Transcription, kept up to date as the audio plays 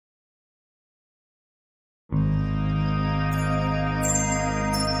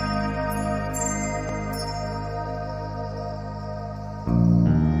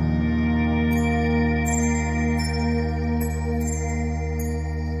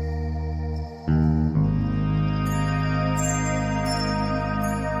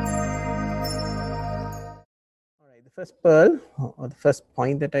first pearl, or the first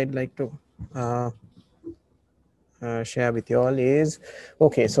point that I'd like to share with you all is,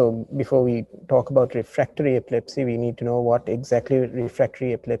 okay, so before we talk about refractory epilepsy, we need to know what exactly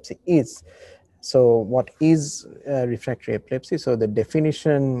refractory epilepsy is. So what is refractory epilepsy? So the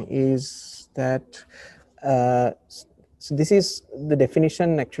definition is that, so this is the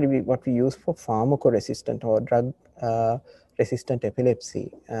definition actually what we use for pharmacoresistant or drug resistant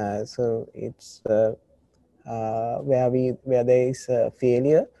epilepsy. So it's where there is a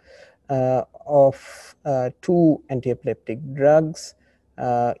failure of two anti-epileptic drugs,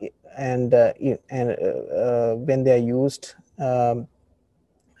 and when they are used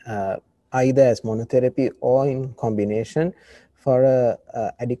either as monotherapy or in combination for a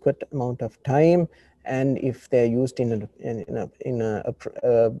adequate amount of time, and if they are used in a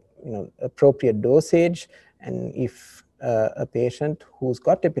appropriate dosage, and if a patient who's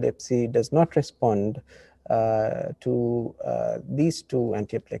got epilepsy does not respond to these two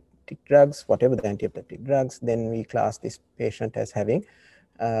anti-epileptic drugs, whatever the anti-epileptic drugs, then we class this patient as having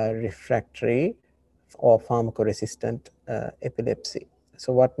refractory or pharmacoresistant epilepsy.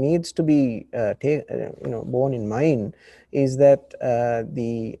 So what needs to be borne in mind is that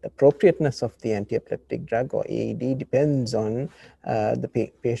the appropriateness of the anti-epileptic drug or AED depends on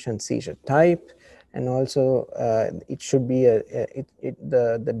the patient's seizure type, and also it should be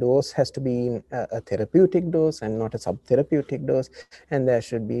the dose has to be a therapeutic dose and not a subtherapeutic dose, and there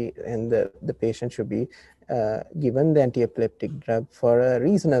should be, and the patient should be given the anti-epileptic drug for a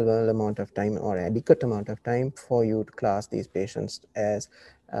reasonable amount of time or adequate amount of time for you to class these patients as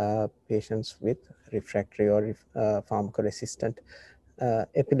patients with refractory or pharmacoresistant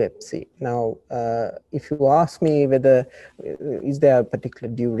epilepsy. Now, if you ask me whether is there a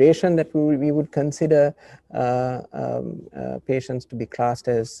particular duration that we would consider patients to be classed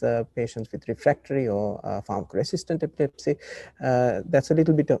as patients with refractory or pharmacoresistant epilepsy, that's a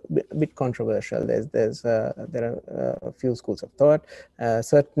little bit controversial. There are a few schools of thought.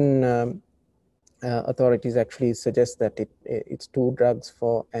 Certain authorities actually suggest that it's two drugs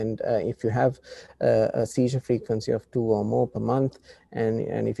for, and if you have a seizure frequency of 2 or more per month,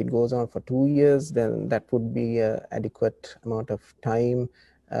 and if it goes on for 2 years, then that would be an adequate amount of time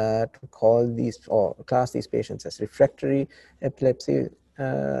to call these or class these patients as refractory epilepsy.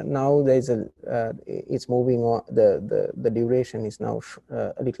 Now there's it's moving on, the duration is now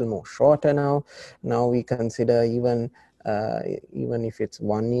a little more shorter now. Now we consider even if it's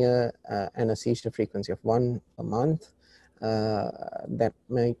 1 year and a seizure frequency of 1 a month, that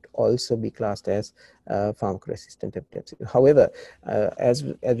might also be classed as pharmacoresistant epilepsy. However, as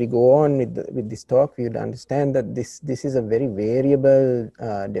we go on with this talk, we would understand that this is a very variable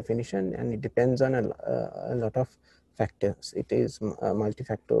definition, and it depends on a lot of factors. It is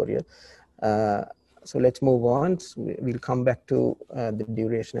multifactorial. So let's move on. So we'll come back to the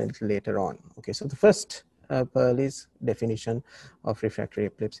duration a little later on. Okay, so the first pearl is definition of refractory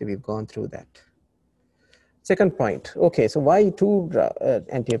epilepsy. We've gone through that. Second point, okay, so why two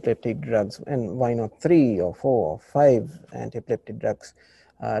anti-epileptic drugs, and why not 3 or 4 or 5 anti-epileptic drugs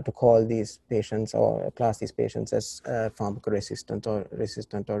to call these patients or class these patients as pharmacoresistant or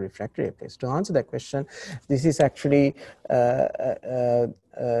resistant or refractory epilepsy? To answer that question, this is actually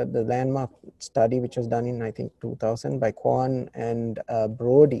the landmark study which was done in, I think, 2000 by Kwan and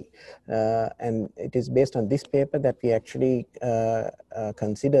Brody, and it is based on this paper that we actually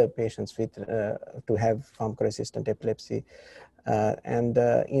consider patients with to have pharmacoresistant epilepsy. And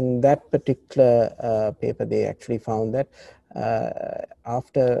in that particular paper, they actually found that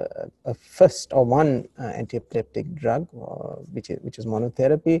after a first or one anti-epileptic drug, which is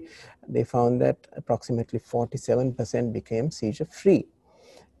monotherapy, they found that approximately 47% became seizure-free.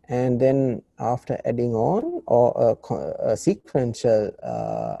 And then after adding on or a sequential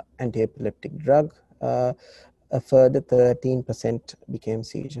anti-epileptic drug, a further 13% became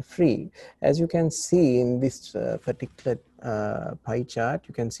seizure-free. As you can see in this particular pie chart,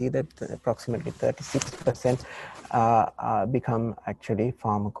 you can see that approximately 36% become actually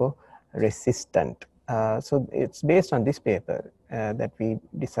pharmacoresistant. So it's based on this paper that we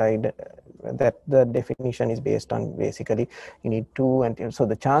decide that the definition is based on basically you need 2 so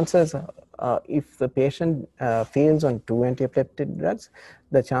the chances if the patient fails on 2 anti-epileptic drugs,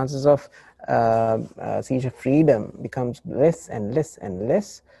 the chances of seizure freedom becomes less and less and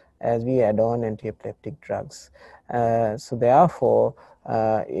less as we add on anti-epileptic drugs. So therefore,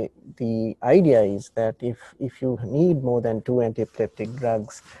 the idea is that if you need more than 2 anti-epileptic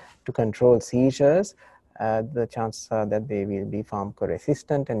drugs to control seizures, the chances are that they will be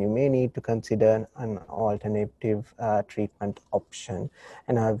pharmacoresistant, and you may need to consider an alternative treatment option.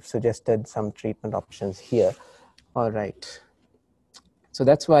 And I've suggested some treatment options here. All right. So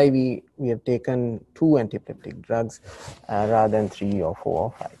that's why we have taken 2 antiepileptic drugs rather than 3 or 4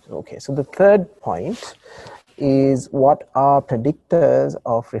 or 5. Okay, so the third point is what are predictors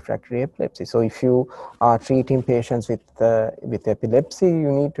of refractory epilepsy. So if you are treating patients with epilepsy, you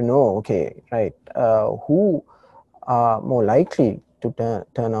need to know, okay, right, who are more likely to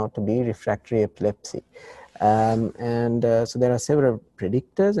turn out to be refractory epilepsy. So there are several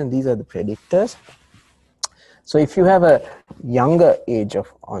predictors, and these are the predictors. So if you have a younger age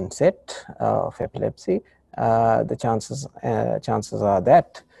of onset of epilepsy, the chances are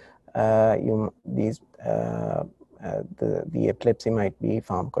that the epilepsy might be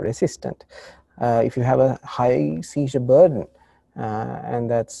pharmacoresistant. If you have a high seizure burden, and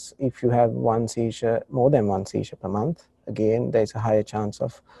that's if you have more than one seizure per month, again, there's a higher chance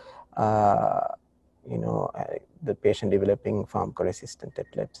of the patient developing pharmacoresistant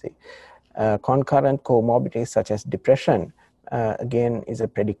epilepsy. Concurrent comorbidities such as depression, again, is a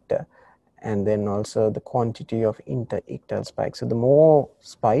predictor. And then also the quantity of interictal spikes. So the more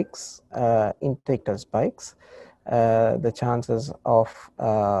spikes, interictal spikes, the chances of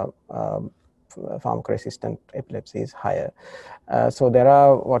pharmacoresistant epilepsy is higher. So there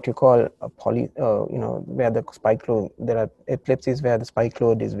are what you call where the spike load, there are epilepsies where the spike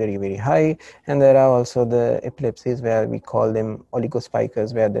load is very, very high, and there are also the epilepsies where we call them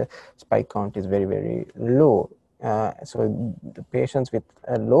oligospikers, where the spike count is very, very low. So the patients with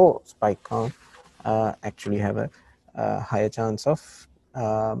a low spike count actually have a higher chance of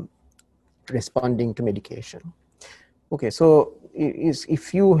responding to medication. Okay, so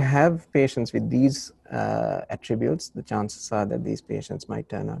if you have patients with these attributes, the chances are that these patients might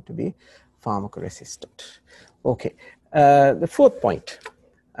turn out to be pharmacoresistant. Okay, the fourth point,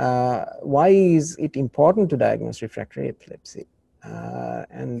 why is it important to diagnose refractory epilepsy?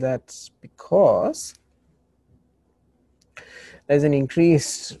 And that's because there's an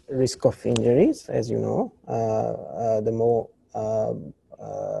increased risk of injuries, as you know. The more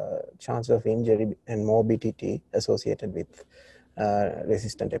chance of injury and morbidity associated with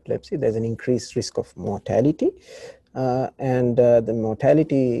resistant epilepsy, there's an increased risk of mortality. And the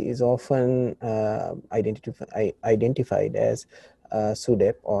mortality is often identified as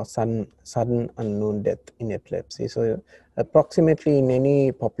SUDEP, or sudden unknown death in epilepsy. So approximately in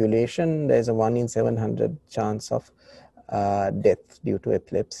any population, there's a 1 in 700 chance of death due to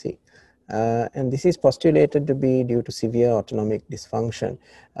epilepsy. And this is postulated to be due to severe autonomic dysfunction,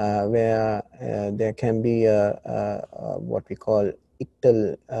 where there can be what we call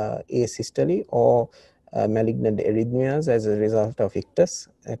ictal asystole or malignant arrhythmias as a result of ictus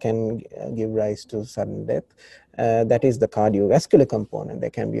can give rise to sudden death. That is the cardiovascular component. There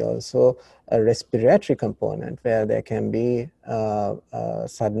can be also a respiratory component where there can be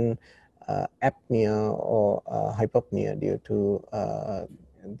sudden apnea or hypopnea due to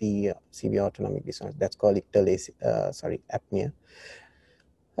the severe autonomic dysfunction. That's called apnea.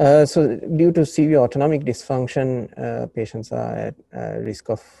 So due to severe autonomic dysfunction, patients are at risk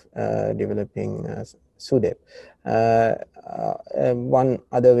of developing SUDEP. One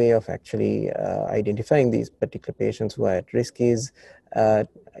other way of actually identifying these particular patients who are at risk is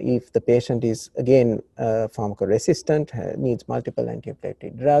if the patient is, again, pharmacoresistant, needs multiple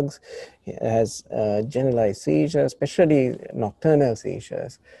antiepileptic drugs, has generalized seizures, especially nocturnal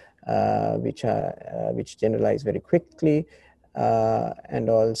seizures, which generalize very quickly, and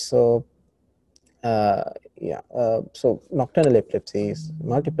also so nocturnal epilepsies,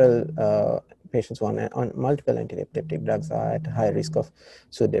 multiple patients on multiple antiepileptic drugs are at high risk of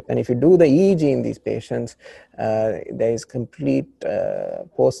SUDEP. And if you do the EEG in these patients, there is complete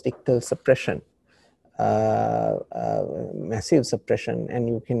post-ictal suppression, massive suppression, and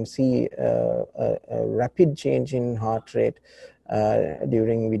you can see a rapid change in heart rate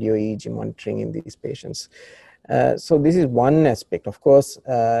during video EEG monitoring in these patients. So this is one aspect. Of course,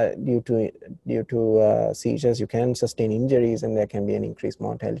 due to seizures, you can sustain injuries, and there can be an increased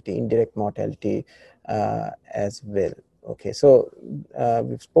mortality, indirect mortality as well. Okay, so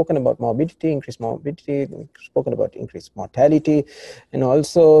we've spoken about increased morbidity, we've spoken about increased mortality, and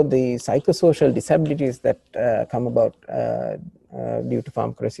also the psychosocial disabilities that come about due to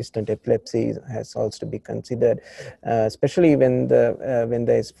pharmacoresistant epilepsy has also to be considered, especially when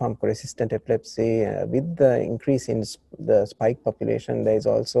there is pharmacoresistant epilepsy. With the increase in the spike population, there is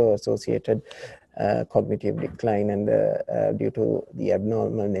also associated cognitive decline, and due to the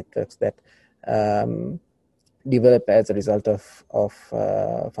abnormal networks that develop as a result of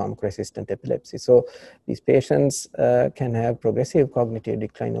pharmacoresistant epilepsy. So these patients can have progressive cognitive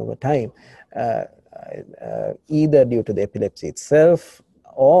decline over time, either due to the epilepsy itself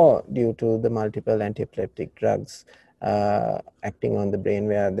or due to the multiple anti-epileptic drugs acting on the brain,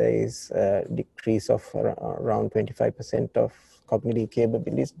 where there is a decrease of around 25% of cognitive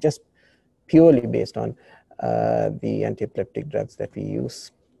capabilities, just purely based on the anti-epileptic drugs that we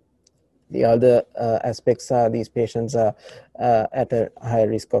use. The other aspects are these patients are at a higher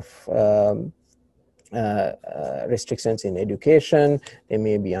risk of restrictions in education. They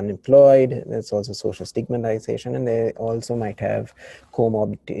may be unemployed. There's also social stigmatization, and they also might have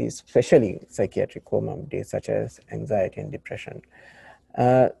comorbidities, especially psychiatric comorbidities such as anxiety and depression.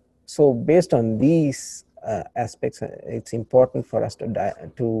 So based on these aspects, it's important for us to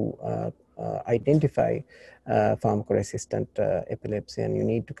identify pharmacoresistant epilepsy, and you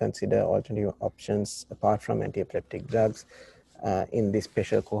need to consider alternative options apart from anti-epileptic drugs in this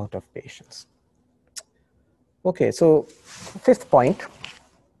special cohort of patients. Okay, so fifth point,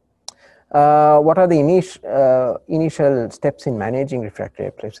 what are the initial steps in managing refractory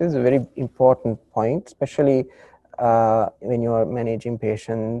epilepsy? Is a very important point, especially when you are managing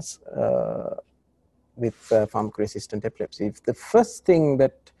patients with pharmacoresistant epilepsy. The first thing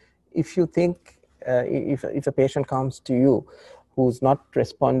that, if you think, if a patient comes to you who's not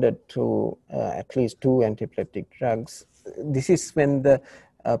responded to at least 2 anti-epileptic drugs, this is when the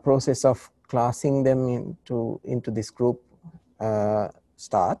process of classing them into this group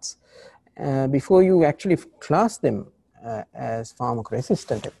starts. Before you actually class them as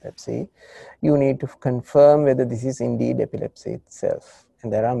pharmacoresistant epilepsy, you need to confirm whether this is indeed epilepsy itself.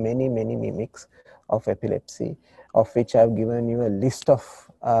 And there are many, many mimics of epilepsy, of which I've given you a list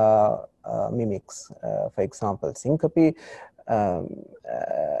of mimics. For example, syncope.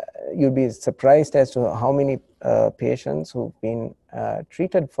 You'll be surprised as to how many patients who've been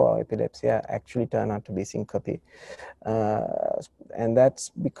treated for epilepsy actually turn out to be syncope. And that's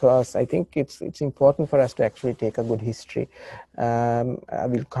because I think it's important for us to actually take a good history. I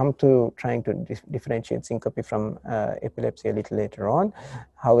will come to trying to differentiate syncope from epilepsy a little later on.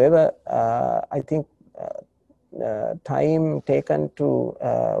 However, I think time taken to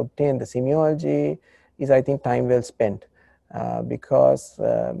obtain the semiology is, I think, time well spent, because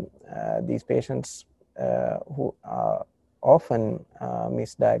these patients who are often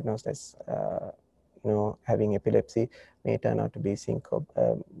misdiagnosed as having epilepsy may turn out to be syncope.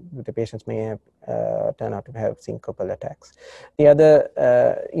 The patients may have, turn out to have syncopal attacks. The other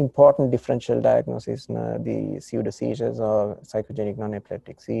important differential diagnosis, the pseudo seizures or psychogenic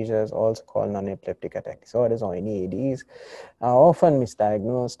non-epileptic seizures, also called non-epileptic attack disorders or AEDs, are often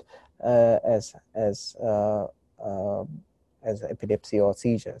misdiagnosed as epilepsy or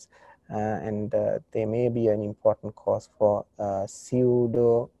seizures, and they may be an important cause for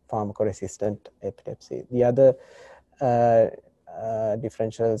pseudo pharmacoresistant epilepsy. The other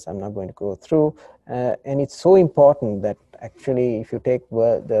differentials I'm not going to go through, and it's so important that actually, if you take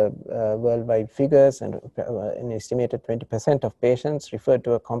the worldwide figures, and an estimated 20% of patients referred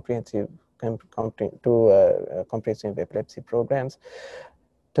to a comprehensive comprehensive epilepsy programs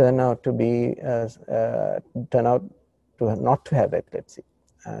turn out to not to have epilepsy.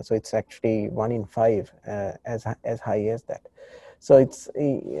 So it's actually 1 in 5, as high as that. So it's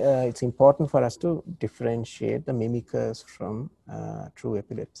important for us to differentiate the mimickers from true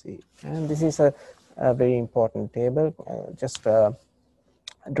epilepsy. And this is a very important table. Just draw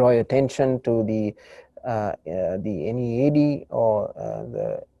your attention to the NEAD or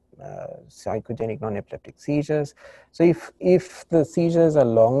the psychogenic non-epileptic seizures. So if the seizures are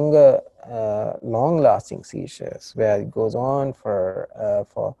long-lasting seizures, where it goes on for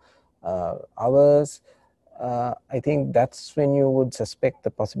hours, I think that's when you would suspect the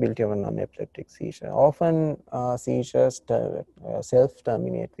possibility of a non-epileptic seizure. Often seizures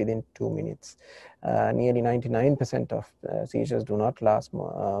self-terminate within 2 minutes. Nearly 99% of seizures do not last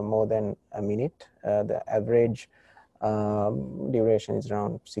more than a minute. The average duration is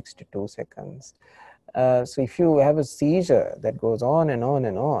around 62 seconds. So if you have a seizure that goes on and on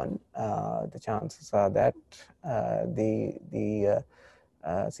and on, the chances are that the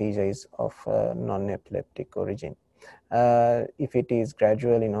seizure is of non-epileptic origin. If it is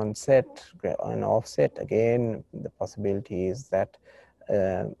gradual in onset and offset, again, the possibility is that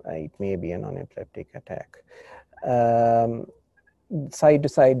it may be a non-epileptic attack.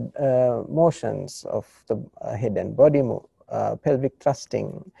 Side-to-side motions of the head and body move, pelvic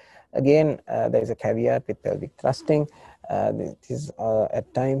thrusting. Again, there is a caveat with pelvic thrusting. It is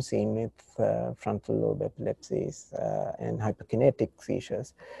at times seen with frontal lobe epilepsies and hyperkinetic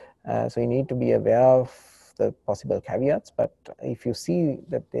seizures. So you need to be aware of the possible caveats, but if you see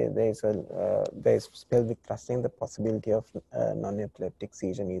that there's pelvic thrusting, the possibility of non-epileptic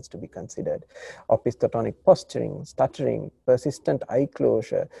seizure needs to be considered. Opistotonic posturing, stuttering, persistent eye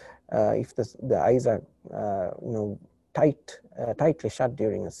closure, if the eyes are tightly shut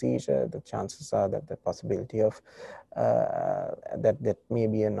during a seizure, the chances are that the possibility of that may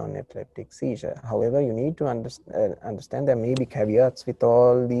be a non-epileptic seizure. However, you need to understand there may be caveats with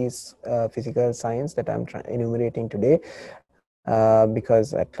all these physical signs that I'm enumerating today,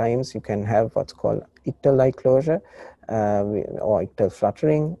 because at times you can have what's called ictal eye closure or ictal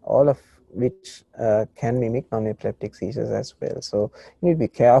fluttering, all of which can mimic non-epileptic seizures as well. So you need to be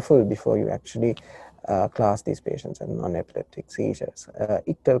careful before you actually class these patients as non-epileptic seizures.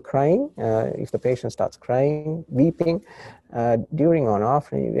 Ictal crying, if the patient starts crying, weeping during or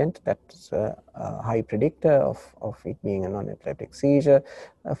after an event, that's a high predictor of it being a non-epileptic seizure.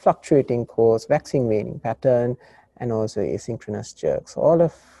 Fluctuating course, waxing waning pattern, and also asynchronous jerks, all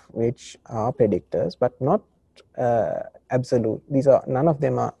of which are predictors, but not absolute. None of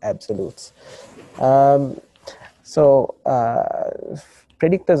them are absolutes.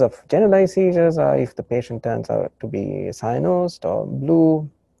 Predictors of generalized seizures are if the patient turns out to be cyanosed or blue,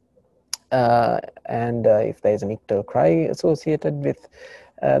 and if there is an ictal cry associated with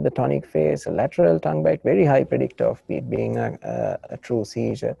the tonic phase, a lateral tongue bite, very high predictor of it being a true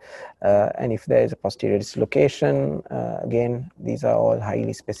seizure. And if there is a posterior dislocation, again, these are all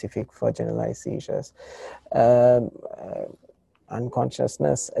highly specific for generalized seizures.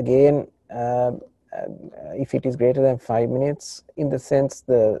 Unconsciousness, again, if it is greater than 5 minutes, in the sense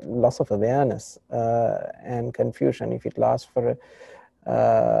the loss of awareness and confusion, if it lasts for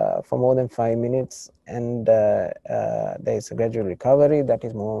more than 5 minutes and there is a gradual recovery, that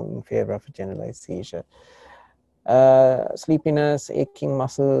is more in favor of a generalized seizure. Sleepiness, aching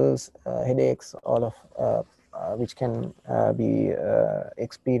muscles, headaches, all of which can be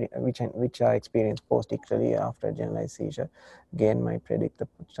which are experienced post-ictally after a generalized seizure, again might predict the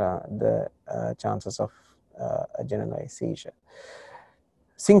chances of a generalized seizure.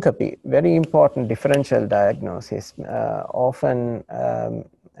 Syncope, very important differential diagnosis. Often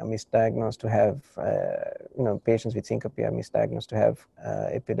misdiagnosed to have, patients with syncope are misdiagnosed to have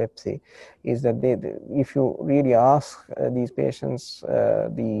epilepsy, is that if you really ask these patients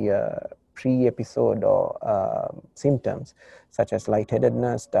the pre-episode or symptoms such as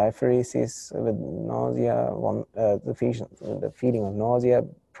lightheadedness, diaphoresis with nausea, the feeling of nausea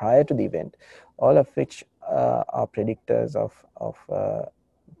prior to the event, all of which are predictors of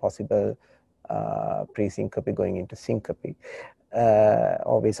possible pre-syncope going into syncope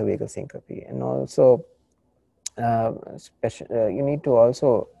or vasovagal syncope. And also you need to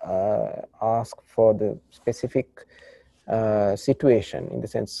also ask for the specific situation, in the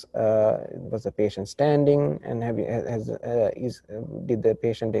sense, was the patient standing, and did the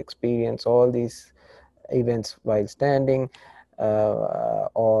patient experience all these events while standing,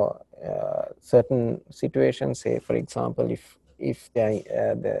 or certain situations, say for example, if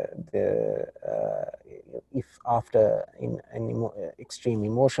after in an extreme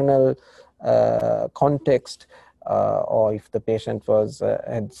emotional context, or if the patient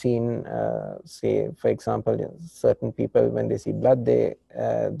had seen, say for example, certain people when they see blood, they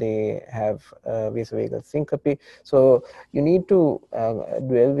have vasovagal syncope. So you need to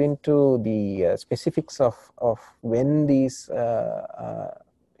delve into the specifics of when these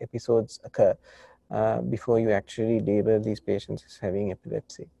episodes occur before you actually label these patients as having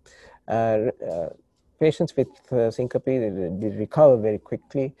epilepsy. Patients with syncope, they recover very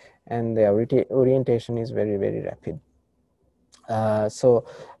quickly, and their orientation is very, very rapid.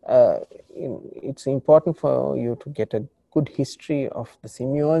 It's important for you to get a good history of the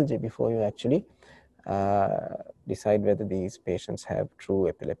semiology before you actually decide whether these patients have true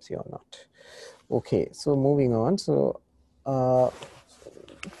epilepsy or not. Okay, so moving on. So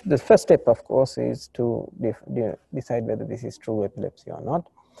the first step, of course, is to decide whether this is true epilepsy or not.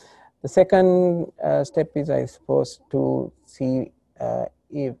 The second step is, I suppose, to see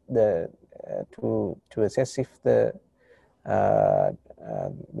if to assess if whether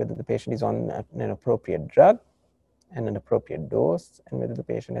the patient is on an appropriate drug and an appropriate dose, and whether the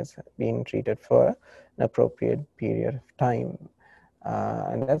patient has been treated for an appropriate period of time.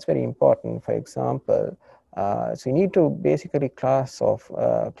 And that's very important. For example, so you need to basically class your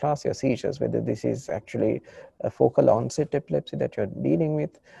seizures, whether this is actually a focal onset epilepsy that you're dealing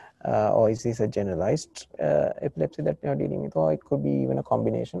with, or is this a generalized epilepsy that you're dealing with, or it could be even a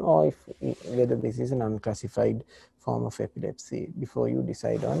combination, or whether this is an unclassified form of epilepsy, before you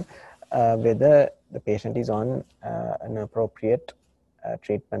decide on whether the patient is on an appropriate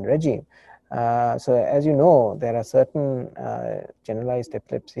treatment regime. So as you know, there are certain generalized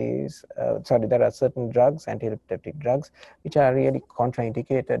epilepsies, there are certain drugs, anti-epileptic drugs, which are really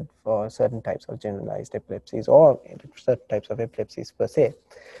contraindicated for certain types of generalized epilepsies or certain types of epilepsies per se.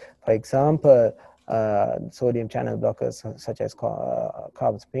 For example, sodium channel blockers such as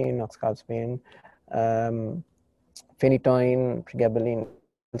carbamazepine, oxcarbazepine, phenytoin, pregabalin,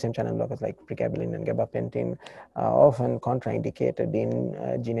 calcium channel blockers like pregabalin and gabapentin are often contraindicated in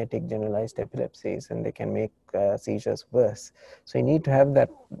genetic generalized epilepsies, and they can make seizures worse. So you need to have that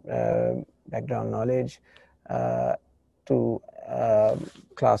background knowledge to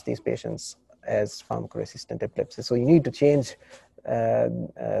class these patients as pharmacoresistant epilepsy. So you need to change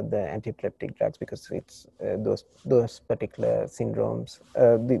the anti-epileptic drugs because it's those particular syndromes,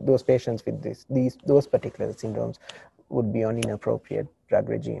 those patients with those particular syndromes would be on inappropriate drug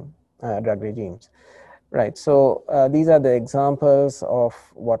regimes. Right. So these are the examples of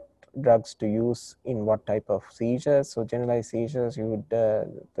what drugs to use in what type of seizures. So generalized seizures, you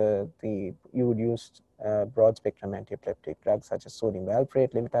would use broad spectrum anti-epileptic drugs such as sodium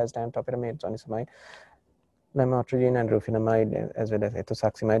valproate, levetiracetam, topiramate, zonisamide, lamotrigine, and rufinamide, as well as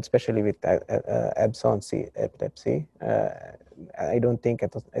ethosuximide, especially with absence epilepsy. I don't think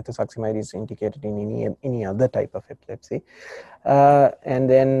ethosuximide is indicated in any other type of epilepsy. And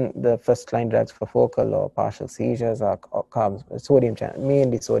then the first line drugs for focal or partial seizures are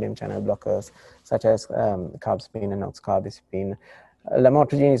mainly sodium channel blockers, such as carbamazepine and oxcarbazepine.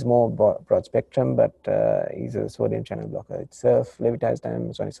 Lamotrigine is more broad spectrum, but is a sodium channel blocker itself.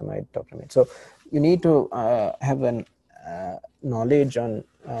 Levetiracetam, zonisamide, topiramate. So you need to have an knowledge on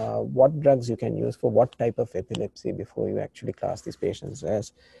what drugs you can use for what type of epilepsy before you actually class these patients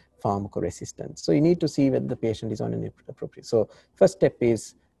as pharmacoresistant. So you need to see whether the patient is on an appropriate. So first step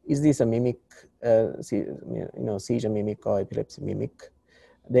is this a mimic, seizure mimic or epilepsy mimic?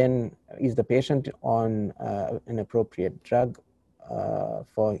 Then is the patient on an appropriate drug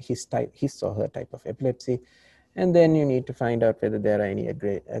for his or her type of epilepsy? And then you need to find out whether there are any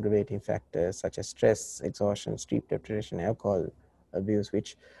aggravating factors such as stress, exhaustion, sleep deprivation, alcohol abuse,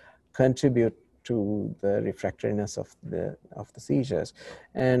 which contribute to the refractoriness of the seizures.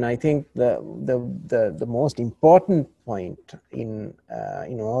 And I think the most important point in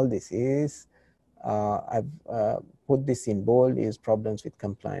all this is I've put this in bold, is problems with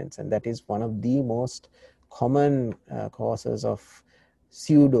compliance, and that is one of the most common causes of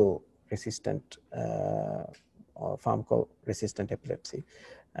pseudo resistant or pharmacoresistant epilepsy.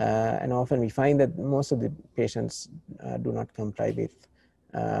 And often we find that most of the patients do not comply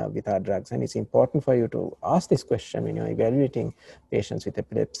with our drugs. And it's important for you to ask this question when you're evaluating patients with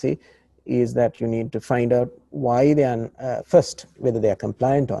epilepsy, is that you need to find out why they are, first, whether they are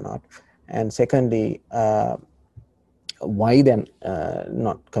compliant or not, and secondly, why they're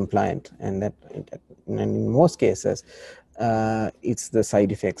not compliant. And that in most cases, it's the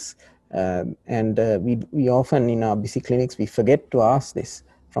side effects. We often, in our busy clinics, we forget to ask this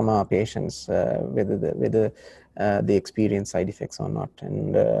from our patients, whether they experience side effects or not.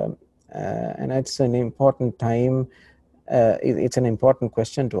 And it's an important time. It's an important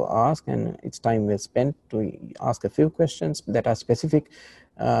question to ask, and it's time well spent to ask a few questions that are specific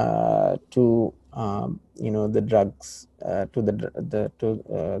to the drugs, to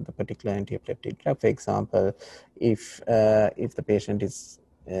the particular anti-epileptic drug. For example, if the patient is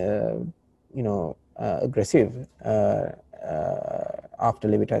aggressive after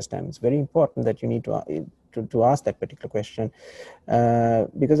levetiracetam, it's very important that you need to ask that particular question,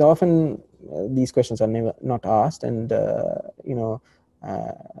 because often these questions are not asked, and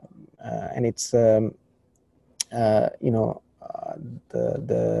and it's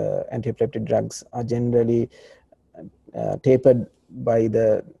the anti-epileptic drugs are generally tapered by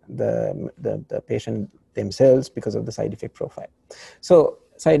the patient themselves because of the side effect profile. So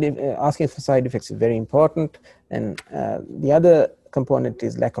asking for side effects is very important. And the other component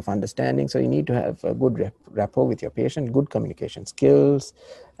is lack of understanding. So you need to have a good rapport with your patient, good communication skills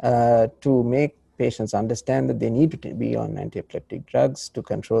to make patients understand that they need to be on anti-epileptic drugs to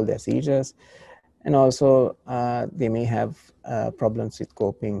control their seizures. And also they may have problems with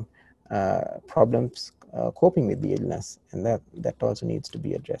coping with the illness, and that also needs to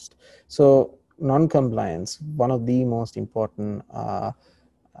be addressed. So non-compliance, one of the most important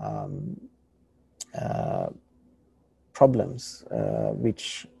problems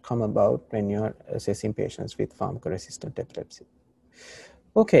which come about when you're assessing patients with pharmacoresistant epilepsy.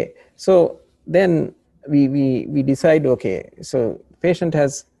 Okay, so then we decide, okay, so patient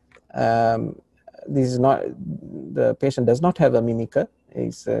has the patient does not have a mimicker.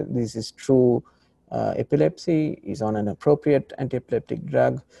 This is true epilepsy, is on an appropriate anti-epileptic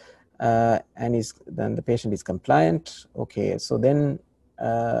drug. and then the patient is compliant. Okay, so then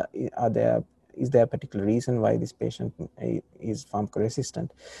is there a particular reason why this patient is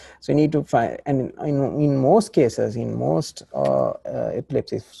pharmacoresistant? So you need to find, and in most cases, in most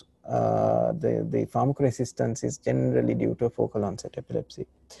epilepsies, the pharmacoresistance is generally due to focal onset epilepsy.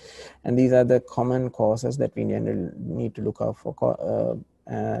 And these are the common causes that we need to look out for.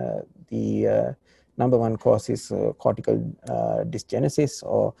 The number one cause is cortical dysgenesis,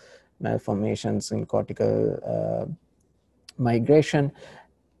 or malformations in cortical migration,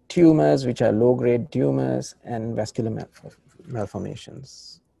 tumors which are low-grade tumors, and vascular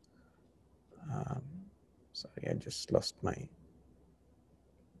malformations. Sorry, I just lost my...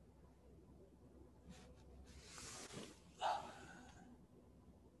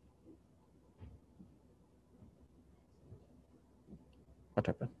 What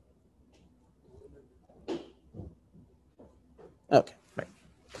happened? Okay, right.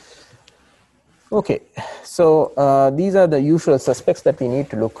 Okay, so these are the usual suspects that we need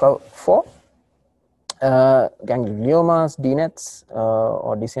to look out for. Gangliomas, DNETs,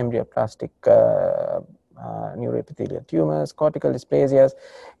 or dysembryoplastic neuroepithelial tumors, cortical dysplasias,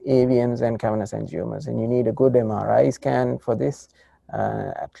 AVMs, and cavernous angiomas. And you need a good MRI scan for this,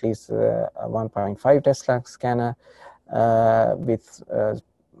 at least a 1.5 Tesla scanner with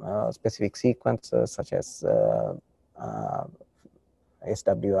specific sequences such as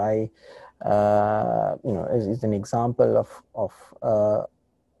SWI, is an example of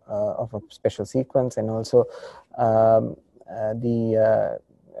a special sequence, and also the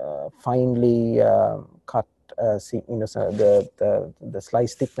finely cut, so the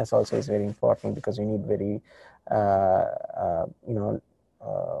slice thickness also is very important, because you need very,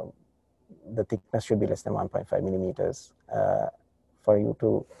 the thickness should be less than 1.5 millimeters for you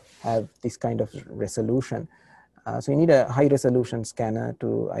to have this kind of resolution. So you need a high resolution scanner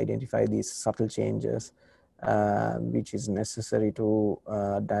to identify these subtle changes, which is necessary to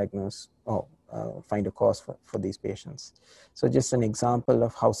diagnose or find a cause for these patients. So just an example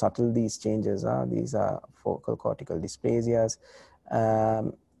of how subtle these changes are. These are focal cortical dysplasias,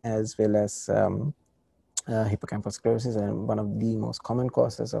 as well as hippocampal sclerosis, and one of the most common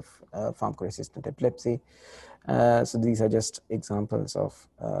causes of pharmacoresistant epilepsy. So these are just examples of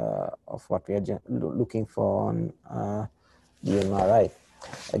what we are looking for on the MRI.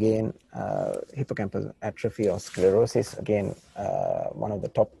 Again, hippocampal atrophy or sclerosis, again, one of the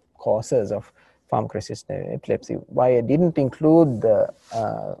top causes of pharmacoresistant epilepsy. Why I didn't include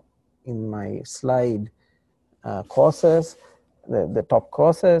in my slide causes, the top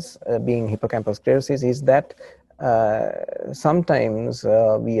causes being hippocampal sclerosis, is that sometimes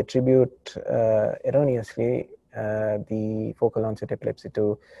we attribute erroneously the focal onset epilepsy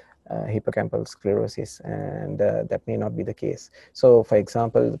to hippocampal sclerosis, and that may not be the case. So, for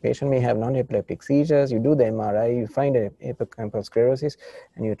example, the patient may have non-epileptic seizures. You do the MRI, you find a hippocampal sclerosis,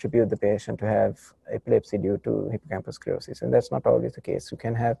 and you attribute the patient to have epilepsy due to hippocampal sclerosis, and that's not always the case. You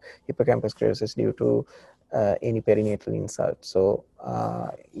can have hippocampal sclerosis due to any perinatal insult. So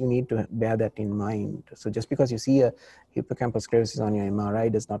you need to bear that in mind. So just because you see a hippocampal sclerosis on your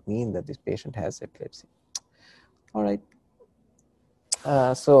MRI does not mean that this patient has epilepsy. All right.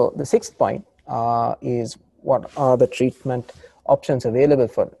 So the sixth point is, what are the treatment options available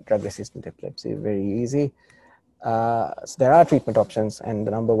for drug-resistant epilepsy? Very easy. So there are treatment options, and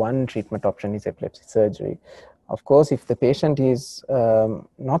the number one treatment option is epilepsy surgery. Of course, if the patient is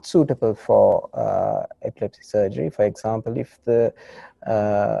not suitable for epilepsy surgery, for example, if the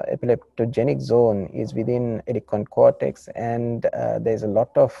epileptogenic zone is within edic cortex, and there's a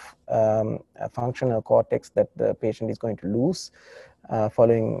lot of functional cortex that the patient is going to lose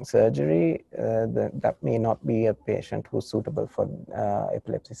following surgery, that may not be a patient who's suitable for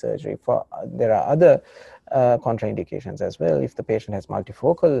epilepsy surgery. There are other contraindications as well. If the patient has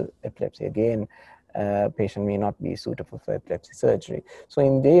multifocal epilepsy, again, patient may not be suitable for epilepsy surgery. So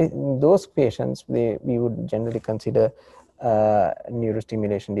in those patients, we would generally consider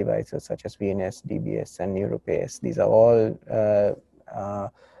neurostimulation devices such as VNS, DBS, and NeuroPace. These are all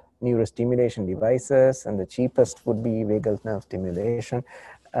neurostimulation devices, and the cheapest would be vagal nerve stimulation.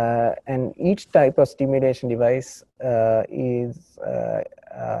 And each type of stimulation device is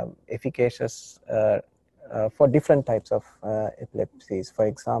efficacious for different types of epilepsies. For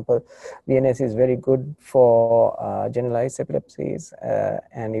example, VNS is very good for generalized epilepsies,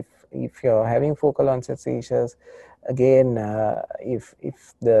 and if you're having focal onset seizures, again, if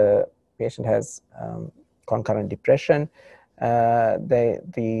the patient has concurrent depression,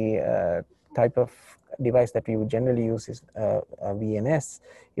 the type of device that we would generally use is a VNS.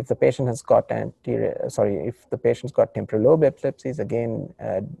 If the patient has got if the patient's got temporal lobe epilepsies, again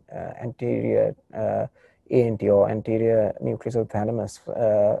anterior ANT or anterior nucleus of thalamus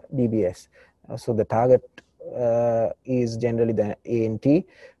DBS. So the target is generally the ANT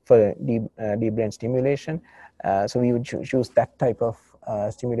for deep brain stimulation. So we would choose that type of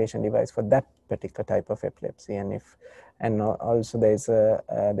stimulation device for that particular type of epilepsy. And also there's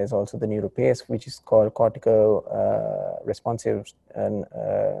also the NeuroPace, which is called cortico responsive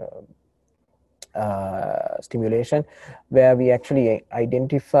stimulation, where we actually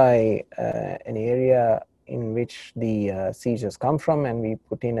identify an area in which the seizures come from, and we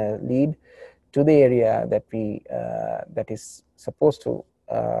put in a lead to the area that is supposed to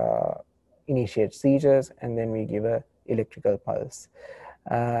initiate seizures, and then we give a electrical pulse.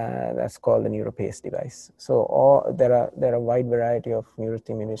 That's called the NeuroPace device. So there are a wide variety of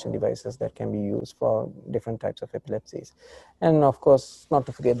neurostimulation devices that can be used for different types of epilepsies. And of course, not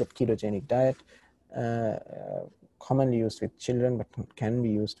to forget the ketogenic diet, commonly used with children, but can be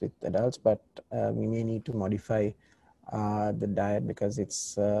used with adults, but we may need to modify the diet because of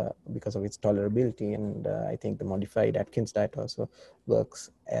its tolerability, and I think the modified Atkins diet also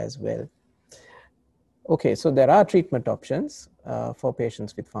works as well. Okay, so there are treatment options for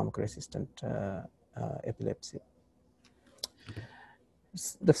patients with pharmacoresistant epilepsy.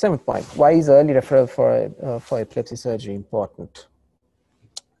 The 7th point: why is early referral for epilepsy surgery important?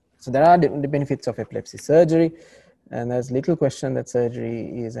 So there are the benefits of epilepsy surgery, and there's little question that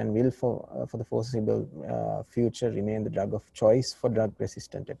surgery is and will for the foreseeable future remain the drug of choice for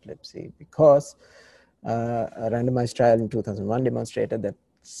drug-resistant epilepsy, because a randomized trial in 2001 demonstrated that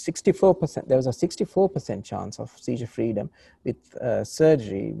there was a 64% chance of seizure freedom with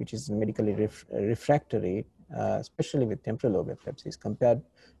surgery, which is medically refractory, especially with temporal lobe epilepsies, compared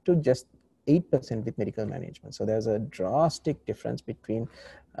to just 8% with medical management. So there's a drastic difference between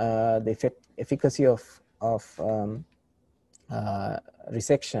the efficacy of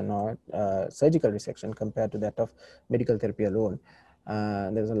resection or surgical resection compared to that of medical therapy alone.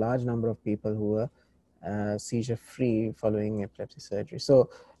 There was a large number of people who were seizure free following epilepsy surgery. So,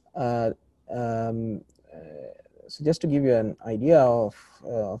 so just to give you an idea of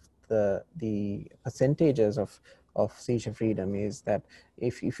the percentages of seizure freedom, is that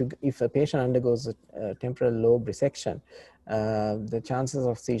if a patient undergoes a temporal lobe resection, the chances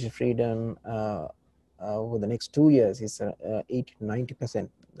of seizure freedom over the next 2 years is 80 to 90%,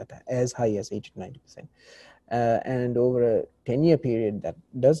 as high as 80 to 90%. And over a 10-year period, that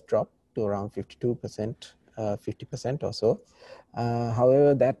does drop to around 52%, 50% or so.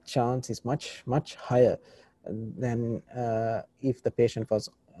 However, that chance is much, much higher than if the patient was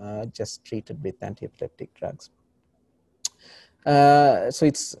just treated with anti-epileptic drugs. So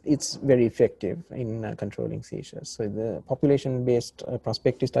it's very effective in controlling seizures. So the population-based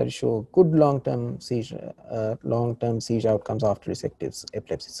prospective studies show good long-term seizure outcomes after resective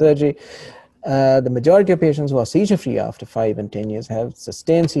epilepsy surgery. The majority of patients who are seizure-free after 5 and 10 years have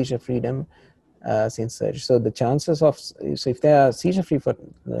sustained seizure freedom since surgery. So the chances of, so if they are seizure-free for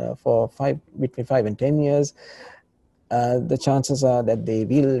between 5 and 10 years, the chances are that they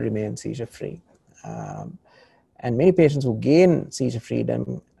will remain seizure-free. And many patients who gain seizure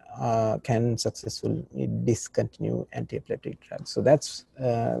freedom can successfully discontinue anti-epileptic drugs. So those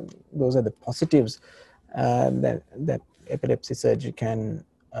are the positives that epilepsy surgery can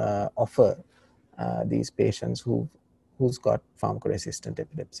offer these patients who's got pharmacoresistant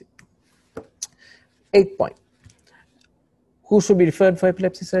epilepsy. 8th point: who should be referred for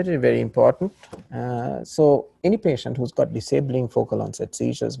epilepsy surgery? Very important. So any patient who's got disabling focal onset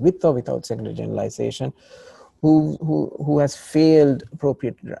seizures with or without secondary generalization, who has failed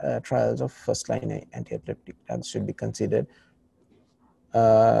appropriate trials of first-line anti-epileptic drugs should be considered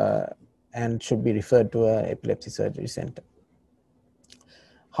and should be referred to an epilepsy surgery center.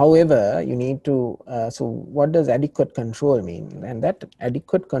 However, you need to, so what does adequate control mean? And that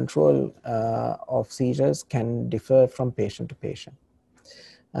adequate control of seizures can differ from patient to patient.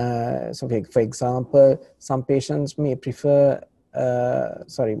 So for example, some patients may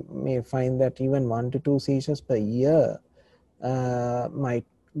may find that even 1 to 2 seizures per year might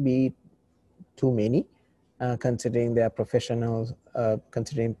be too many, considering their professional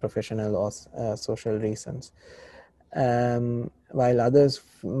or social reasons. While others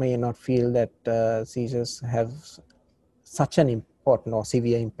may not feel that seizures have such an important or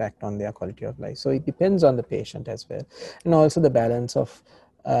severe impact on their quality of life. So it depends on the patient as well, and also the balance of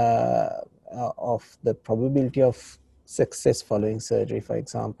the probability of success following surgery. For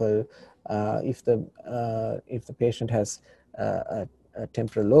example, if the patient has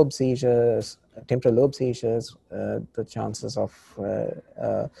temporal lobe seizures, the chances of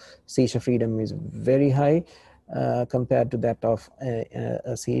seizure freedom is very high compared to that of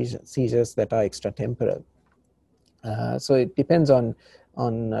seizures that are extratemporal. So it depends on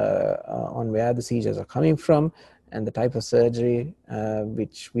where the seizures are coming from and the type of surgery,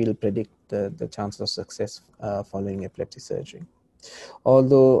 which will predict the chances of success following epilepsy surgery.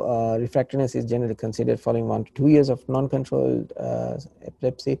 Although refractoriness is generally considered following 1 to 2 years of non-controlled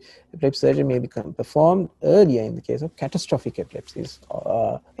epilepsy surgery may become performed earlier in the case of catastrophic epilepsy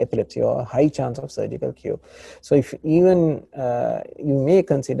or high chance of surgical cure. So if even you may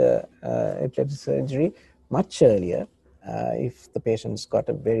consider epilepsy surgery much earlier if the patient's got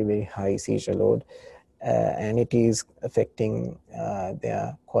a very, very high seizure load and it is affecting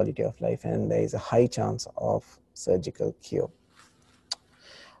their quality of life and there is a high chance of surgical cure.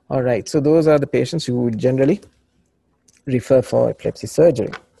 All right, so those are the patients who would generally refer for epilepsy surgery.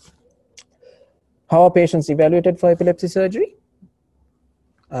 How are patients evaluated for epilepsy surgery?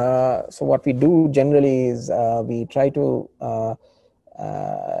 So what we do generally is we try to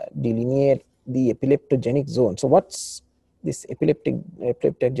delineate the epileptogenic zone. So what's this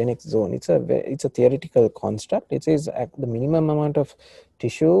epileptogenic zone? It's a theoretical construct. It says the minimum amount of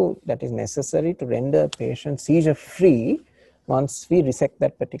tissue that is necessary to render a patient seizure free once we resect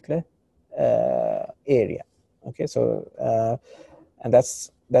that particular area. Okay, so and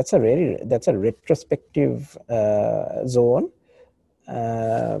that's a retrospective zone,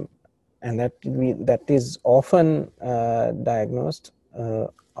 and that is often diagnosed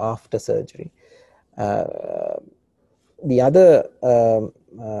after surgery. The other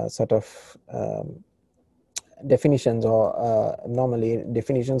sort of definitions or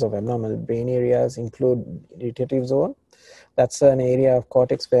definitions of abnormal brain areas include irritative zone. That's an area of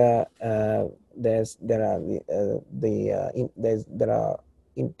cortex where there are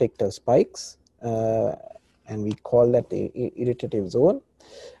intectal spikes, and we call that the irritative zone.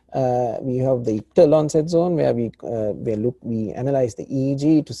 We have the ictal onset zone where we analyze the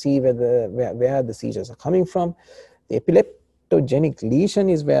EEG to see where the seizures are coming from. The epileptogenic lesion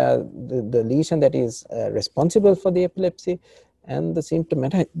is where the lesion that is responsible for the epilepsy, and the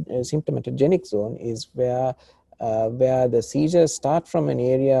symptomatogenic zone is where the seizures start from an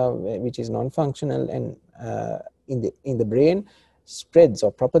area which is non-functional and in the brain spreads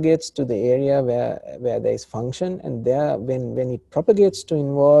or propagates to the area where there is function, and there when it propagates to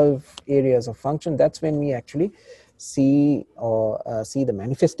involve areas of function, that's when we actually see the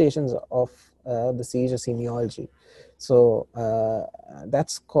manifestations of the seizure semiology. So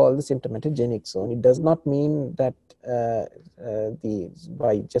that's called the symptomatogenic zone. It does not mean that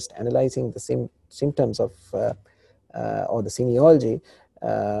by just analyzing the symptoms of or the semiology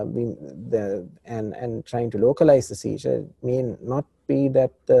and trying to localize the seizure may not be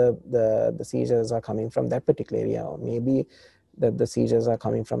that the seizures are coming from that particular area, or maybe that the seizures are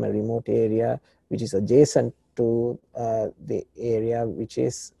coming from a remote area which is adjacent to the area which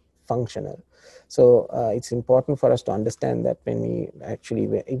is functional. So it's important for us to understand that when we actually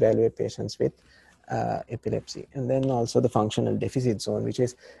evaluate patients with epilepsy. And then also the functional deficit zone, which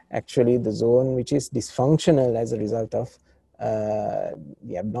is actually the zone which is dysfunctional as a result of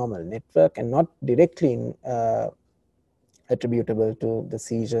the abnormal network and not directly attributable to the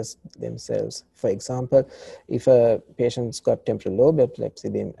seizures themselves. For example, if a patient's got temporal lobe epilepsy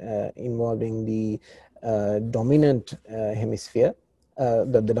involving the dominant hemisphere,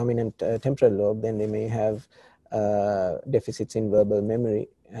 the dominant temporal lobe, then they may have deficits in verbal memory,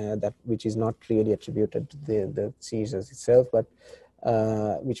 which is not really attributed to the seizures itself, but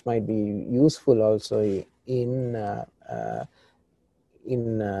which might be useful also in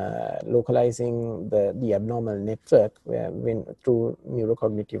localizing the abnormal network through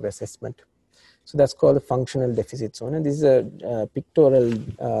neurocognitive assessment. So that's called the functional deficit zone, and this is a pictorial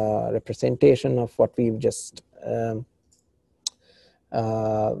representation of what we've just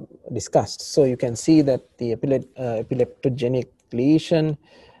discussed. So you can see that the epileptogenic lesion,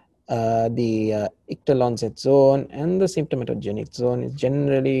 the ictal onset zone and the symptomatogenic zone is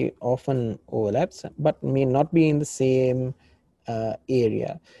generally often overlaps, but may not be in the same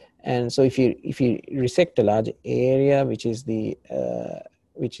area. And so if you resect a large area, which is denoted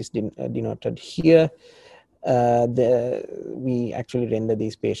here, we actually render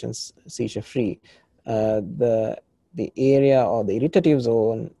these patients seizure free. The area or the irritative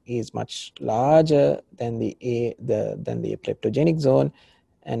zone is much larger than the epileptogenic zone,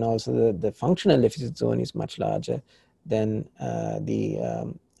 and also the functional deficit zone is much larger than the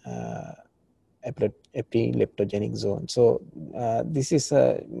epileptogenic zone. So this is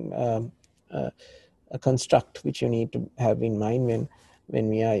a construct which you need to have in mind when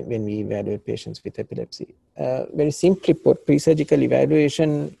we evaluate patients with epilepsy. Very simply put, pre-surgical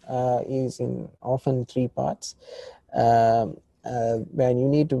evaluation is in often 3 parts. When you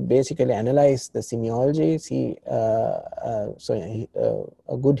need to basically analyze the semiology,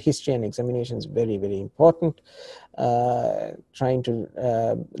 a good history and examination is very, very important. Trying to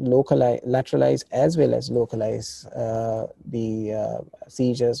lateralize as well as localize the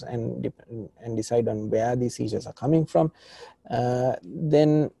seizures and decide on where the seizures are coming from.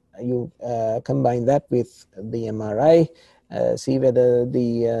 Then you combine that with the MRI, see whether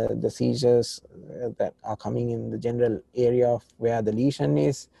the seizures that are coming in the general area of where the lesion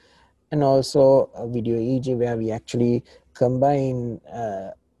is, and also a video EEG where we actually combine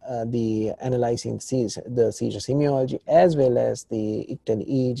the analyzing the seizure semiology as well as the ictal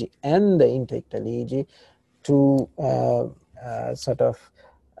EEG and the interictal EEG to sort of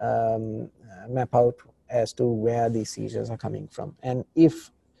map out as to where these seizures are coming from. And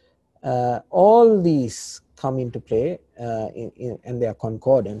if all these come into play and they are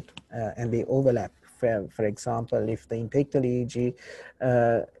concordant and they overlap. For example, if the interictal EEG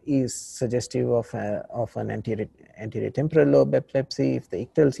is suggestive of an anterior temporal lobe epilepsy, if the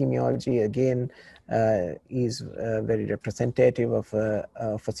ictal semiology again is very representative of a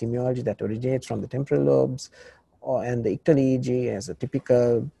semiology that originates from the temporal lobes, and the ictal EEG as a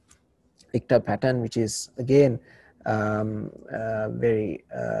typical ictal pattern, which is again very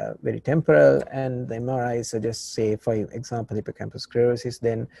temporal, and the MRI suggests, say, for example, hippocampal sclerosis,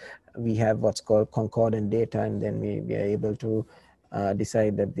 then we have what's called concordant data, and then we are able to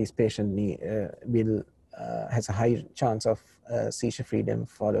decide that this patient has a high chance of seizure freedom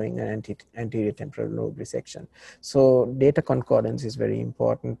following an anterior temporal lobe resection. So data concordance is very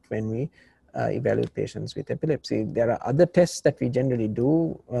important when we evaluate patients with epilepsy. There are other tests that we generally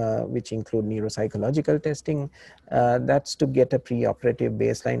do, which include neuropsychological testing. That's to get a preoperative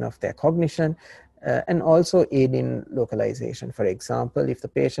baseline of their cognition and also aid in localization. For example, if the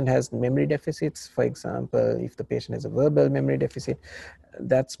patient has memory deficits, for example, if the patient has a verbal memory deficit,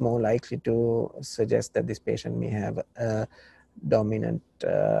 that's more likely to suggest that this patient may have a dominant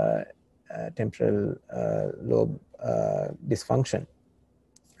temporal lobe dysfunction.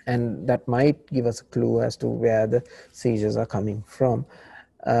 And that might give us a clue as to where the seizures are coming from.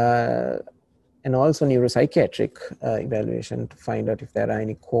 And also neuropsychiatric evaluation to find out if there are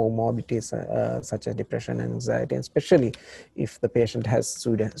any comorbidities such as depression and anxiety, and especially if the patient has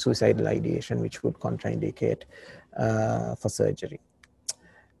suicidal ideation, which would contraindicate for surgery.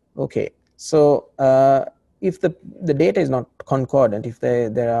 Okay, so if the data is not concordant, if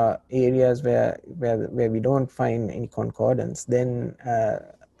there are areas where we don't find any concordance, then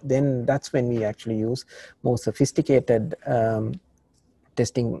that's when we actually use more sophisticated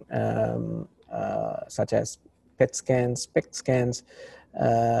testing such as PET scans, SPECT scans,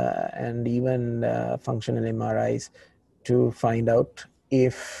 and even functional MRIs to find out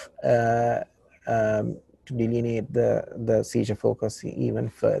if to delineate the seizure focus even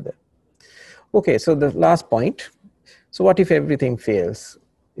further. Okay, so the last point. So what if everything fails?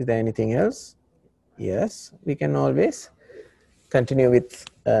 Is there anything else? Yes, we can always continue with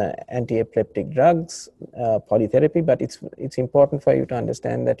anti-epileptic drugs, polytherapy, but it's important for you to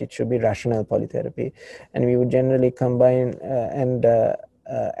understand that it should be rational polytherapy, and we would generally combine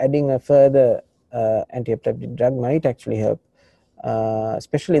adding a further anti-epileptic drug might actually help,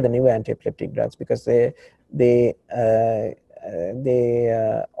 especially the newer anti-epileptic drugs, because they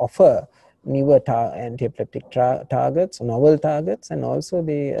offer newer anti-epileptic targets, novel targets, and also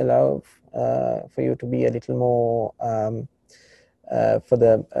they allow for you to be a little more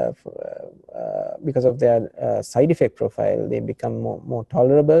because of their side effect profile, they become more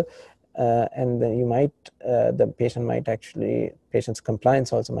tolerable, and then the patient's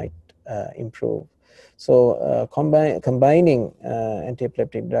compliance also might improve. So combining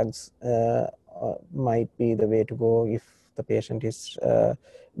anti-epileptic drugs might be the way to go if the patient is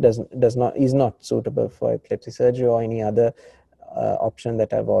not suitable for epilepsy surgery or any other option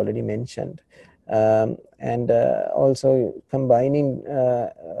that I've already mentioned. And also combining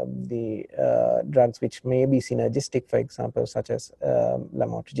the drugs which may be synergistic, for example, such as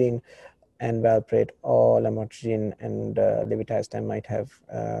lamotrigine and valproate, or lamotrigine and levetiracetam might have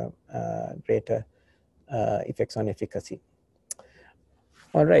greater effects on efficacy.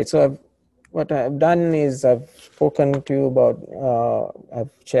 All right, so what I've done is I've spoken to you about,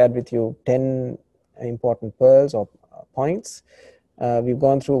 I've shared with you 10 important pearls or points. We've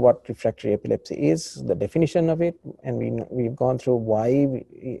gone through what refractory epilepsy is, the definition of it, and we've gone through why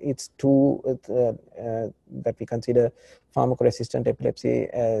it's that we consider pharmacoresistant epilepsy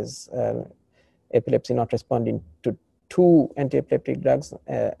as epilepsy not responding to 2 anti-epileptic drugs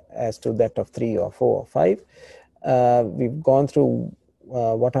as to that of 3 or 4 or 5. We've gone through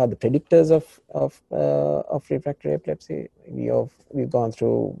what are the predictors of refractory epilepsy. We've gone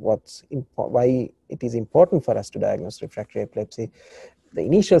through why it is important for us to diagnose refractory epilepsy, the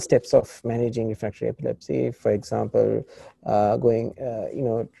initial steps of managing refractory epilepsy, for example,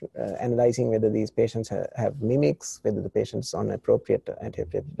 analyzing whether these patients have mimics, whether the patient is on appropriate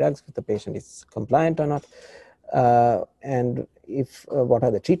anti-epileptic drugs, if the patient is compliant or not, and if what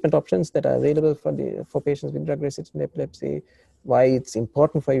are the treatment options that are available for patients with drug-resistant epilepsy, why it's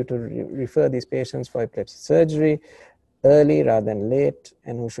important for you to refer these patients for epilepsy surgery early rather than late,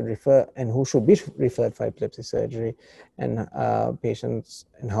 and who should be referred for epilepsy surgery, and how patients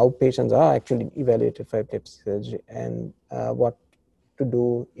are actually evaluated for epilepsy surgery, and what to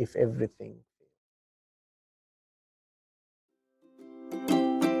do if everything